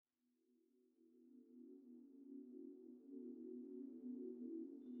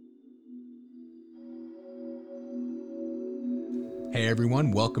Hey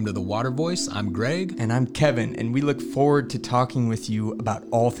everyone, welcome to The Water Voice. I'm Greg. And I'm Kevin, and we look forward to talking with you about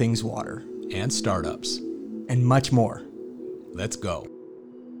all things water. And startups. And much more. Let's go.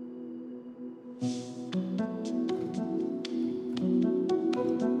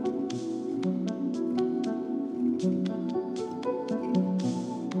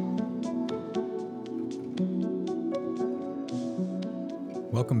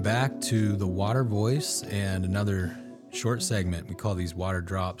 Welcome back to The Water Voice and another short segment. We call these Water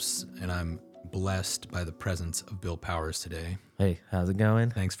Drops, and I'm blessed by the presence of Bill Powers today. Hey, how's it going?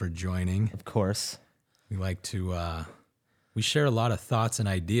 Thanks for joining. Of course. We like to, we share a lot of thoughts and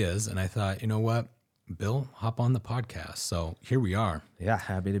ideas, and I thought, you know what, Bill, hop on the podcast. So here we are. Yeah,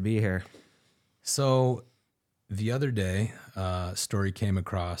 happy to be here. So the other day, a story came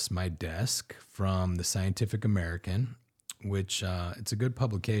across my desk from the Scientific American, which it's a good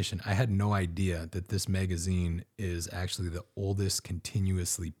publication. I had no idea that this magazine is actually the oldest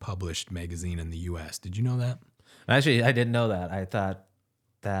continuously published magazine in the U.S. Did you know that? Actually, I didn't know that. I thought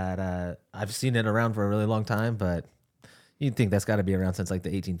that I've seen it around for a really long time, but you'd think that's got to be around since like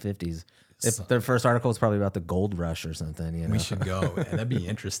the 1850s. If their first article is probably about the gold rush or something, you know? We should go. And that'd be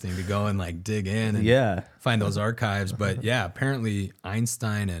interesting to go and like dig in and find those archives. But yeah, apparently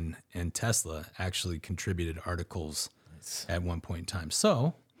Einstein and Tesla actually contributed articles at one point in time.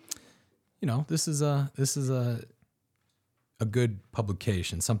 So, you know, this is a good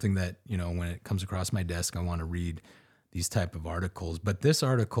publication, something that, you know, when it comes across my desk, I want to read these type of articles. But this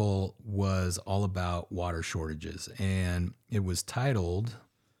article was all about water shortages, and it was titled,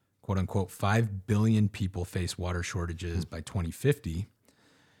 quote unquote, 5 billion people face water shortages by 2050.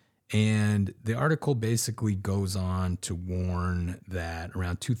 And the article basically goes on to warn that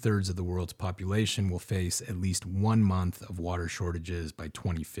around 2/3 of the world's population will face at least 1 month of water shortages by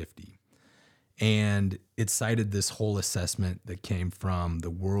 2050. And it cited this whole assessment that came from the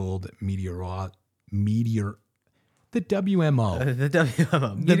World the WMO. The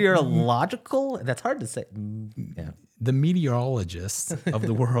WMO. Meteorological? That's hard to say. Yeah. The meteorologists of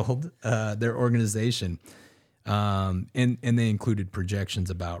the world, their organization. And they included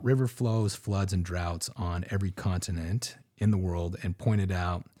projections about river flows, floods, and droughts on every continent in the world, and pointed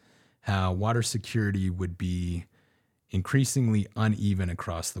out how water security would be increasingly uneven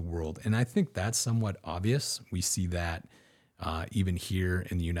across the world. And I think that's somewhat obvious. We see that even here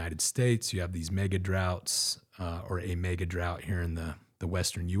in the United States. You have these mega droughts or a mega drought here in the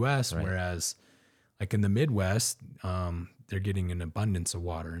Western U.S., right. Whereas like in the Midwest, they're getting an abundance of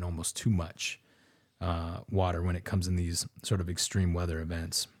water and almost too much water when it comes in these sort of extreme weather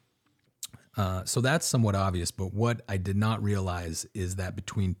events. So that's somewhat obvious, but what I did not realize is that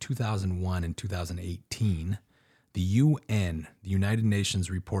between 2001 and 2018, the UN, the United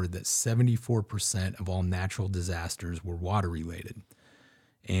Nations, reported that 74% of all natural disasters were water related.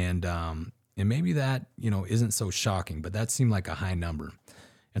 And maybe that, you know, isn't so shocking, but that seemed like a high number.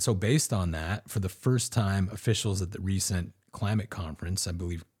 And so based on that, for the first time, officials at the recent climate conference, I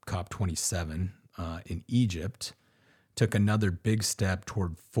believe COP27, in Egypt, took another big step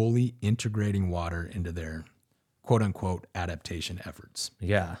toward fully integrating water into their quote-unquote adaptation efforts.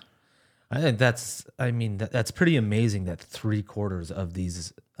 Yeah. I think that's pretty amazing that 3/4 of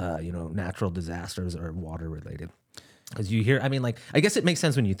these, natural disasters are water related. Because you hear, I guess it makes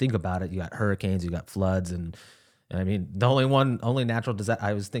sense when you think about it. You got hurricanes, you got floods, and the only natural disaster,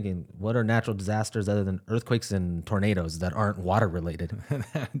 I was thinking, what are natural disasters other than earthquakes and tornadoes that aren't water related?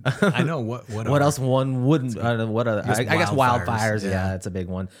 I know what else one wouldn't, I guess wildfires. Yeah, it's a big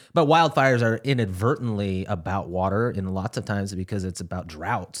one. But wildfires are inadvertently about water in lots of times because it's about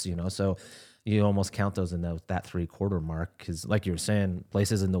droughts, you know, so you almost count those in that 3/4 mark. Because like you were saying,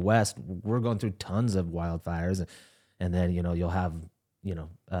 places in the West, we're going through tons of wildfires, and then, you know, you'll have,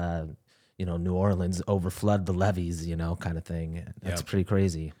 New Orleans overflood the levees, you know, kind of thing. That's pretty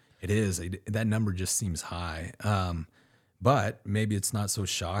crazy. It is. That number just seems high. But maybe it's not so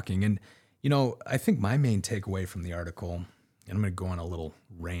shocking. And, you know, I think my main takeaway from the article, and I'm going to go on a little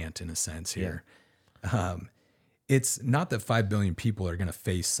rant in a sense here. Yeah. It's not that 5 billion people are going to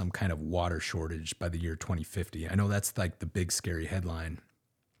face some kind of water shortage by the year 2050. I know that's like the big scary headline.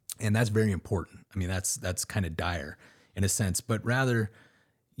 And that's very important. I mean, that's kind of dire in a sense, but rather,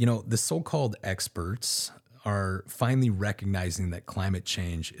 you know, the so-called experts are finally recognizing that climate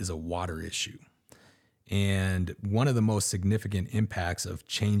change is a water issue. And one of the most significant impacts of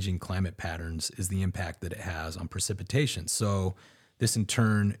changing climate patterns is the impact that it has on precipitation. So this in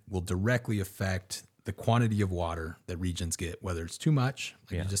turn will directly affect the quantity of water that regions get, whether it's too much,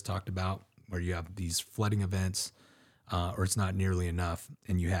 like you just talked about, where you have these flooding events, or it's not nearly enough,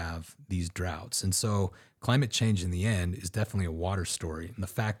 and you have these droughts. And so climate change in the end is definitely a water story. And the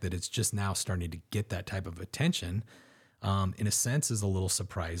fact that it's just now starting to get that type of attention, in a sense, is a little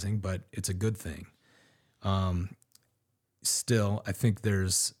surprising, but it's a good thing. Still, I think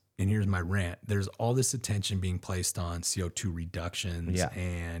and here's my rant, there's all this attention being placed on CO2 reductions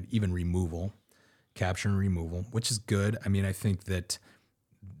and even removal, capture and removal, which is good. I mean, I think that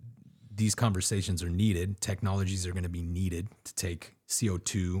these conversations are needed. Technologies are going to be needed to take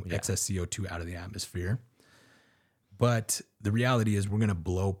CO2, excess CO2 out of the atmosphere. But the reality is we're going to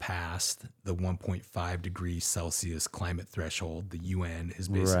blow past the 1.5 degrees Celsius climate threshold. The UN has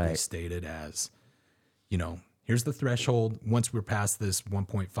basically stated as, here's the threshold. Once we're past this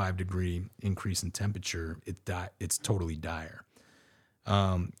 1.5 degree increase in temperature, it's totally dire.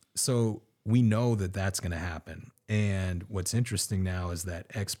 So we know that that's going to happen. And what's interesting now is that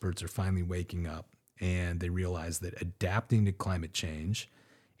experts are finally waking up and they realize that adapting to climate change,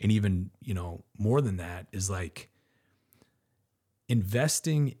 and even, more than that, is like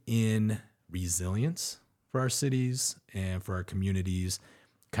investing in resilience for our cities and for our communities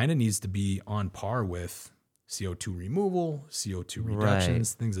kind of needs to be on par with CO2 removal, CO2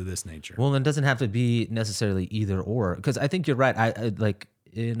 reductions, things of this nature. Well, it doesn't have to be necessarily either or, because I think you're right. I like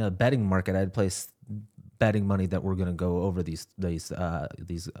in a betting market, I'd place betting money that we're going to go over these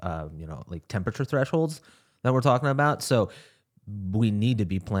like temperature thresholds that we're talking about. So we need to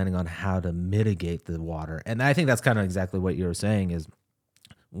be planning on how to mitigate the water. And I think that's kind of exactly what you're saying is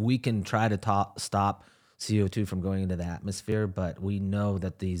we can try to stop CO2 from going into the atmosphere, but we know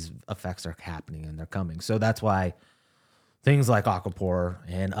that these effects are happening and they're coming. So that's why things like Aquapore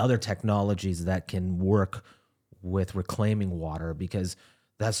and other technologies that can work with reclaiming water, because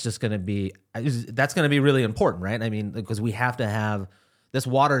that's going to be really important, right? I mean, because we have to have this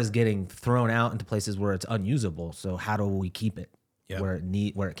water is getting thrown out into places where it's unusable. So how do we keep it where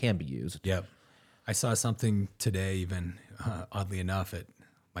it can be used? Yep. I saw something today, even oddly enough, at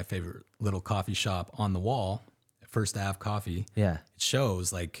my favorite little coffee shop on the wall, First Ave Coffee. Yeah. It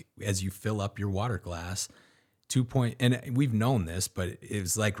shows like as you fill up your water glass, and we've known this, but it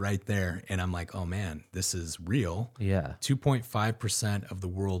was like right there. And I'm like, oh man, this is real. Yeah. 2.5% of the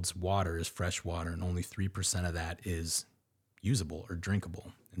world's water is fresh water, and only 3% of that is usable or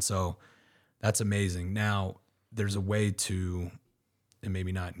drinkable. And so that's amazing. Now, there's a way to, and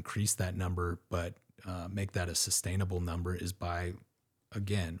maybe not increase that number, but make that a sustainable number, is by,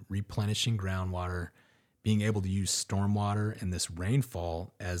 again, replenishing groundwater, being able to use stormwater and this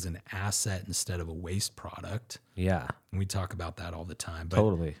rainfall as an asset instead of a waste product. Yeah. And we talk about that all the time. But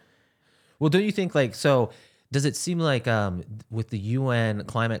totally. Well, don't you think does it seem like with the UN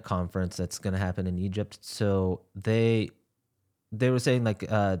climate conference that's going to happen in Egypt, so they were saying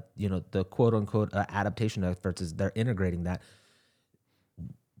the quote unquote adaptation efforts they're integrating that.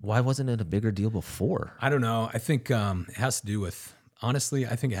 Why wasn't it a bigger deal before? I don't know. I think it has to do with, honestly,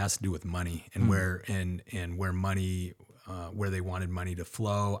 I think it has to do with money and where money, where they wanted money to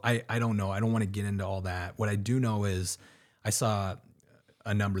flow. I don't know. I don't want to get into all that. What I do know is I saw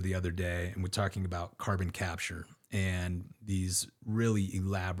a number the other day, and we're talking about carbon capture and these really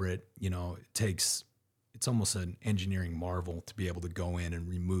elaborate, it's almost an engineering marvel to be able to go in and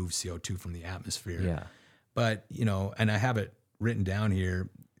remove CO2 from the atmosphere. Yeah. But, and I have it written down here,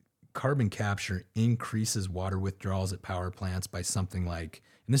 carbon capture increases water withdrawals at power plants by something like,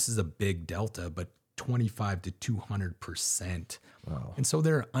 and this is a big delta, but 25 to 200%. Wow. And so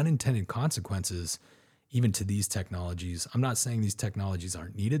there are unintended consequences even to these technologies. I'm not saying these technologies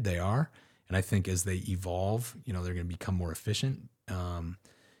aren't needed. They are. And I think as they evolve, they're going to become more efficient.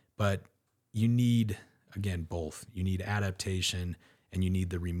 But you need, again, both. You need adaptation and you need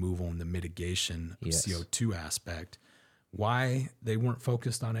the removal and the mitigation of CO2 aspect. Why they weren't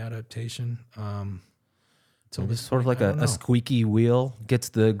focused on adaptation? So it's sort of like a squeaky wheel gets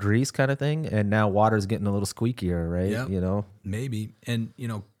the grease kind of thing, and now water's getting a little squeakier, right? Yep, maybe. And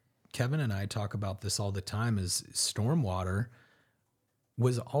Kevin and I talk about this all the time. Is stormwater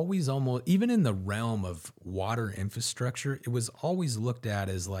was always almost, even in the realm of water infrastructure, it was always looked at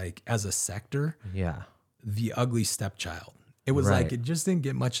as a sector, the ugly stepchild. It was like it just didn't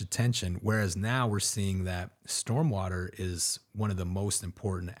get much attention, whereas now we're seeing that stormwater is one of the most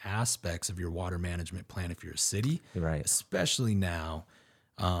important aspects of your water management plan if you're a city, right? Especially now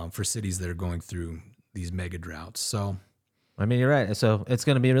for cities that are going through these mega droughts. So, I mean, you're right. So it's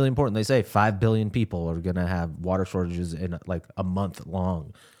going to be really important. They say 5 billion people are going to have water shortages in like a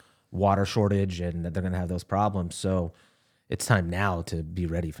month-long water shortage, and they're going to have those problems. So it's time now to be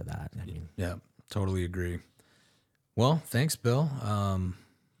ready for that. I mean, yeah, totally agree. Well, thanks, Bill.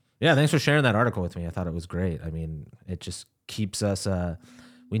 Yeah, thanks for sharing that article with me. I thought it was great. I mean, it just keeps us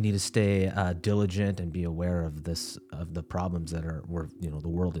we need to stay diligent and be aware of the problems that the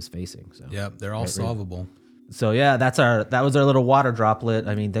world is facing. So Yep, they're all solvable. So yeah, that was our little water droplet.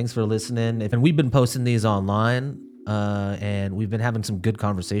 I mean, thanks for listening. And we've been posting these online, and we've been having some good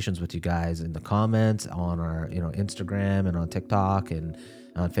conversations with you guys in the comments on our Instagram and on TikTok and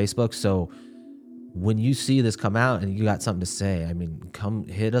on Facebook. So when you see this come out and you got something to say, I mean, come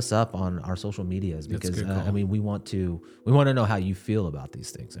hit us up on our social medias, because I mean, we want to know how you feel about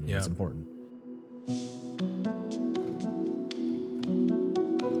these things. I mean, it's important.